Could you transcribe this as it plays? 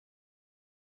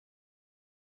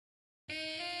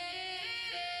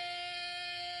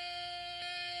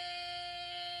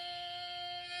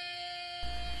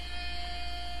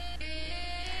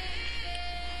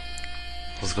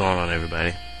What's going on,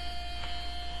 everybody?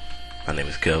 My name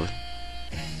is Coffin,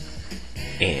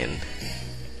 and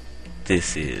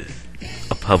this is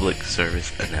a public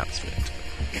service announcement.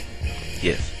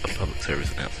 Yes, a public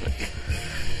service announcement.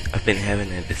 I've been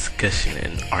having a discussion,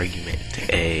 an argument,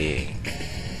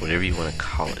 whatever you want to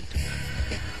call it,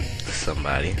 with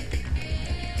somebody.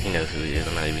 He knows who he is.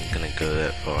 I'm not even going to go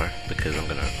that far because I'm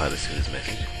going to reply to his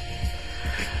message.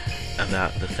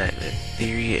 About the fact that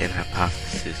theory and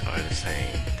hypothesis are the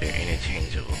same. They're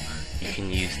interchangeable. You can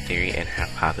use theory and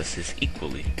hypothesis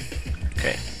equally.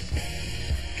 Okay.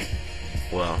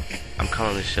 Well, I'm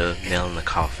calling this show Nail in the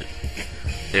Coffin.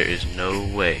 There is no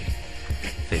way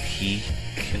that he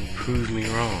can prove me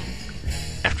wrong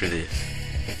after this.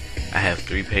 I have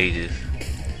 3 pages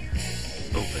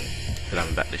open that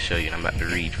I'm about to show you, and I'm about to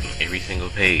read from every single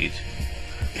page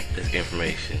this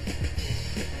information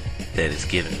that is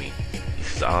given me.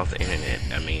 This is all off the internet,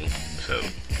 so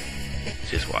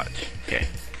just watch, okay?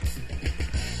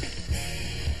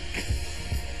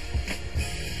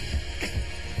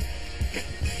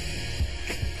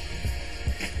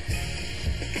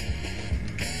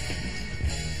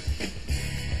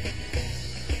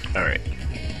 Alright.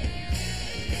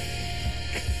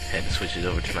 Had to switch it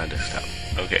over to my desktop.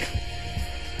 Okay.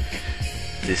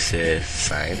 This says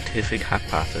scientific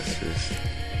hypothesis,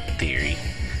 theory,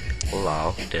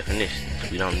 law, definitions.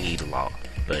 We don't need law,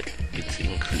 but it's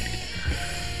included.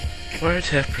 Words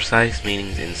have precise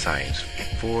meanings in science.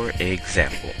 For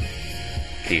example,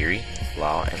 theory,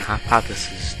 law, and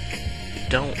hypothesis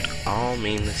don't all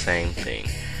mean the same thing.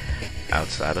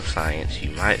 Outside of science,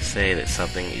 you might say that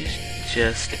something is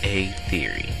just a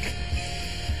theory.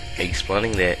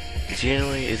 Explaining that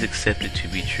generally is accepted to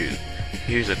be true.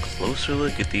 Here's a closer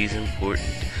look at these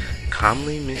important,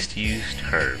 commonly misused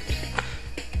terms.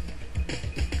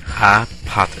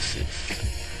 Hypothesis.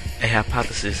 A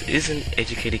hypothesis is an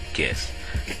educated guess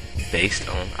based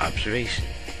on observation.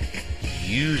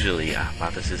 Usually, a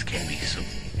hypothesis can be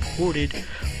supported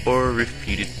or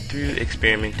refuted through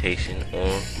experimentation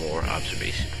or more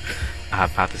observation. A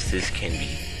hypothesis can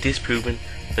be disproven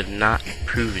but not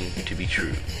proven to be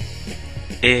true.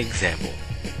 Example: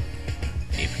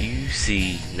 if you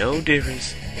see no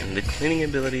difference in the cleaning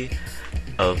ability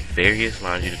of various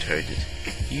laundry detergents,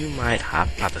 you might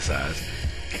hypothesize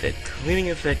that cleaning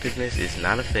effectiveness is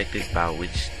not affected by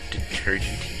which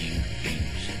detergent you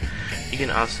use. You can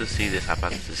also see this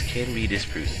hypothesis can be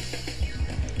disproven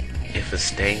if a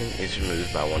stain is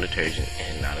removed by one detergent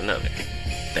and not another.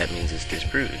 That means it's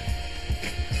disproven.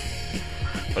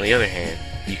 On the other hand,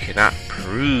 you cannot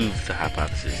prove the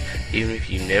hypothesis, even if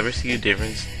you never see a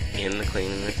difference in the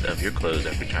cleanliness of your clothes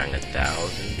after trying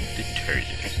 1,000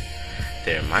 detergents.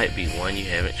 There might be one you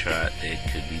haven't tried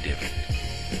that could be different.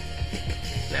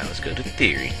 Now let's go to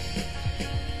theory.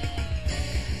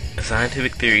 A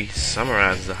scientific theory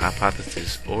summarizes a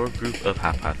hypothesis or group of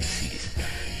hypotheses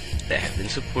that have been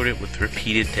supported with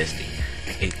repeated testing.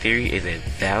 A theory is as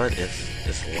valid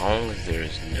as long as there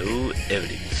is no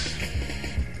evidence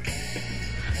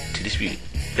to dispute it.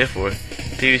 Therefore,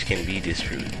 theories can be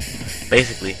disproven.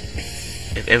 Basically,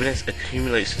 if evidence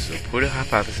accumulates to support a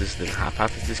hypothesis, then the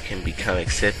hypothesis can become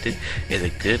accepted as a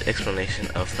good explanation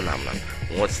of phenomena.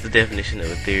 Once the definition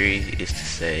of a theory is to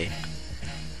say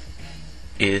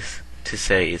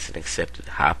it's an accepted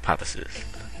hypothesis.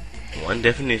 One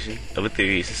definition of a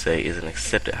theory is to say is an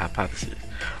accepted hypothesis.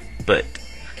 But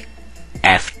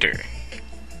after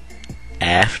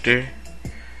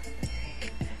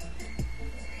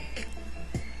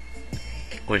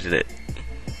where's it at?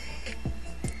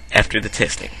 After the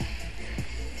testing.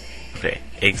 Okay,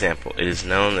 example. It is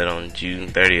known that on June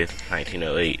 30th,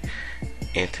 1908,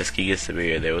 in Tuskegee,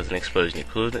 Siberia, there was an explosion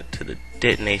equivalent to the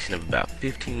detonation of about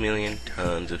 15 million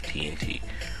tons of TNT.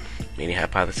 Many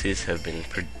hypotheses have been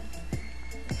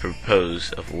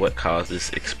proposed of what caused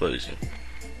this explosion.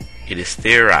 It is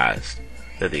theorized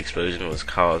that the explosion was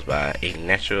caused by a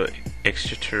natural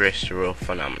extraterrestrial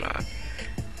phenomenon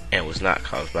and was not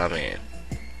caused by man.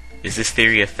 Is this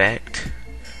theory a fact?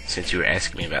 Since you were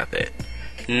asking me about that.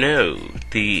 No,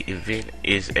 the event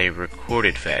is a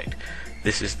recorded fact.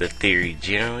 This is the theory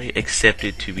generally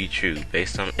accepted to be true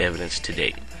based on evidence to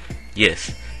date.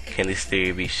 Yes, can this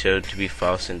theory be shown to be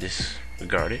false and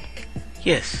disregarded?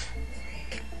 Yes,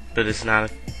 but it's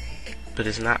not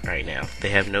right now.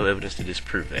 They have no evidence to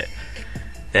disprove that.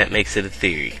 That makes it a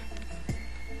theory.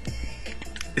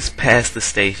 It's past the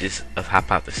stages of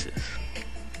hypothesis.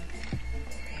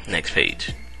 Next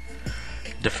page.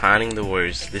 Defining the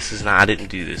words. I didn't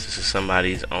do this. This is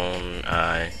somebody's own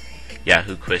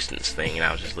Yahoo questions thing, and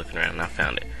I was just looking around and I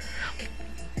found it.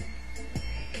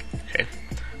 Okay.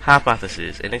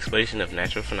 Hypothesis, an explanation of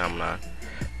natural phenomena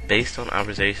based on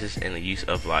observations and the use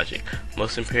of logic.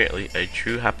 Most importantly, a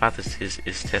true hypothesis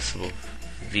is testable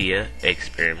via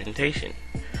experimentation.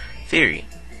 Theory,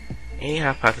 any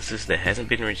hypothesis that hasn't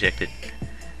been rejected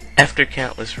after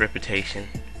countless repetition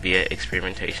via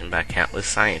experimentation by countless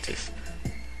scientists.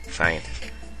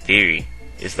 Theory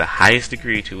is the highest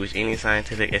degree to which any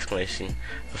scientific explanation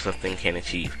of something can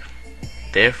achieve.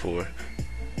 Therefore,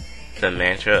 the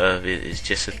mantra of it is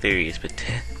just a theory is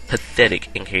pathetic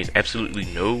and carries absolutely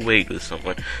no weight with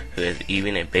someone who has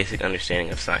even a basic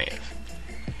understanding of science.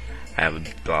 I have a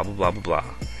blah blah blah blah blah.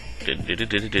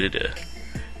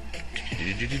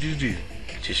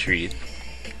 Just read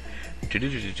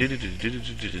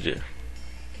it.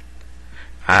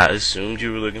 I assumed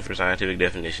you were looking for scientific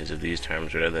definitions of these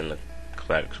terms rather than the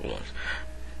classical ones.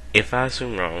 If I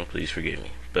assume wrong, please forgive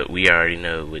me. But we already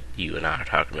know what you and I are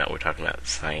talking about. We're talking about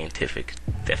scientific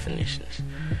definitions.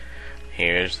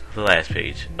 Here's the last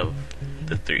page of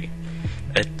the three.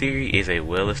 A theory is a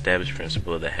well-established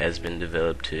principle that has been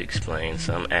developed to explain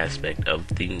some aspect of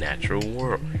the natural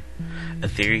world. A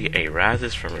theory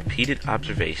arises from repeated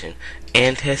observation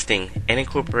and testing and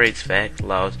incorporates facts,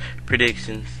 laws,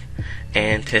 predictions,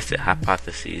 and tested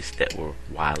hypotheses that were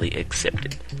widely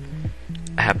accepted.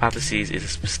 A hypothesis is a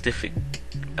specific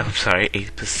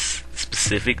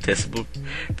testable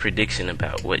prediction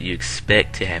about what you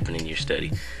expect to happen in your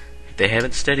study. They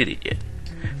haven't studied it yet.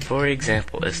 For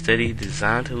example, a study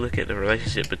designed to look at the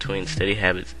relationship between study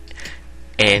habits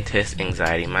and test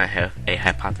anxiety might have a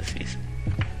hypothesis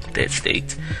that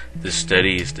states the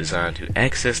study is designed to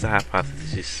access the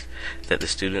hypothesis that the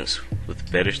students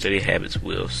with better study habits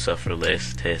will suffer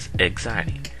less test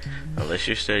anxiety. Unless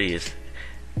your study is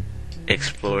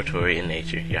exploratory in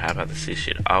nature, your hypothesis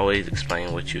should always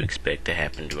explain what you expect to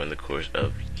happen during the course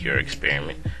of your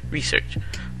experiment research.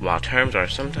 While terms are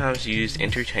sometimes used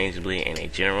interchangeably in a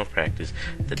general practice,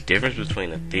 the difference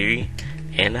between a theory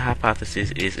and a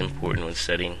hypothesis is important when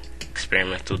studying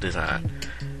experimental design.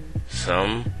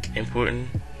 Some important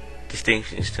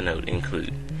distinctions to note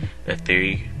include: a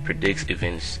theory predicts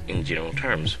events in general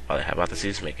terms, while a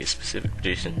hypothesis makes a specific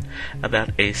prediction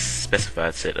about a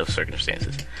specified set of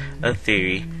circumstances. A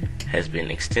theory has been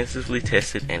extensively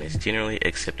tested and is generally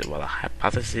accepted, while a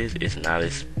hypothesis is not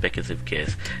a speculative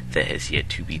guess that has yet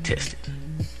to be tested.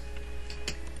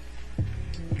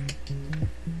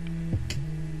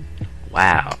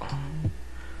 Wow,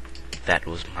 that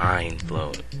was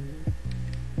mind-blowing.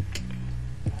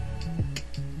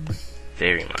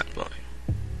 Very mind-blowing.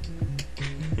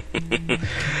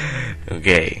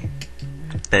 Okay,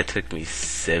 that took me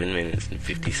 7 minutes and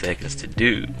 50 seconds to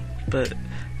do, but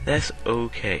that's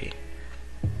okay.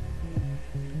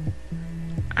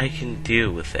 I can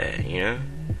deal with that, you know?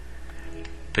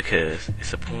 Because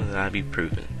it's a point that I'll be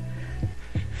proven.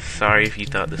 Sorry if you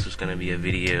thought this was going to be a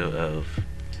video of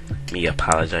me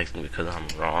apologizing because I'm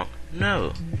wrong.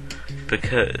 No,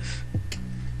 because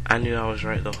I knew I was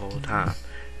right the whole time.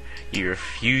 You're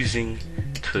refusing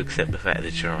to accept the fact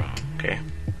that you're wrong, okay?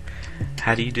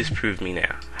 How do you disprove me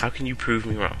now? How can you prove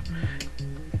me wrong?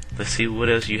 Let's see what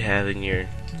else you have in your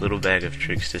little bag of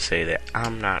tricks to say that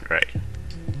I'm not right.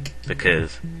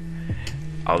 Because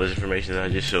all this information that I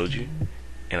just showed you,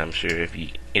 and I'm sure if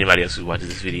anybody else who watches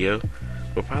this video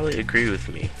will probably agree with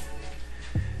me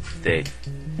that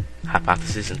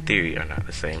hypothesis and theory are not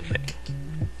the same thing.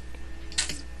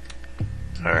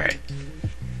 Alright.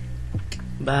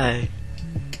 Bye.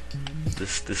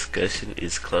 This discussion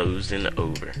is closed and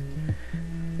over.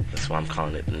 That's why I'm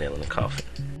calling it the nail in the coffin.